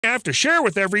I have to share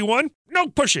with everyone. No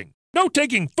pushing. No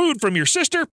taking food from your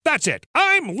sister. That's it.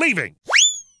 I'm leaving.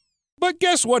 But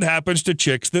guess what happens to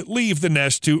chicks that leave the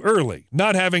nest too early,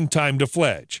 not having time to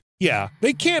fledge? Yeah,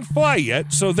 they can't fly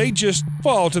yet, so they just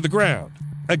fall to the ground.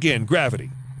 Again, gravity.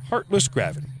 Heartless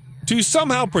gravity. To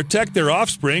somehow protect their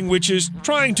offspring, which is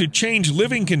trying to change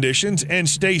living conditions and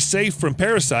stay safe from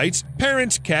parasites,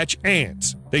 parents catch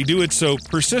ants. They do it so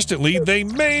persistently they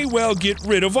may well get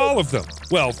rid of all of them.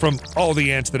 Well, from all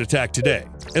the ants that attack today.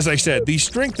 As I said, the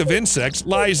strength of insects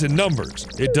lies in numbers.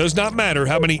 It does not matter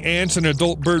how many ants an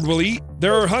adult bird will eat,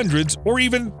 there are hundreds or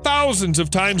even thousands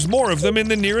of times more of them in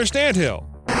the nearest anthill.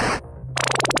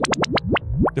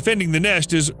 Defending the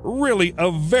nest is really a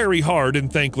very hard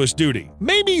and thankless duty.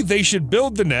 Maybe they should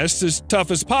build the nests as tough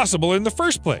as possible in the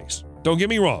first place. Don't get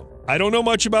me wrong, I don't know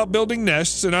much about building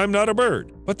nests and I'm not a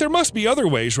bird. But there must be other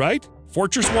ways, right?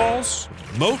 Fortress walls?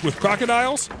 Moat with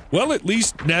crocodiles? Well, at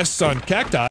least nests on cacti.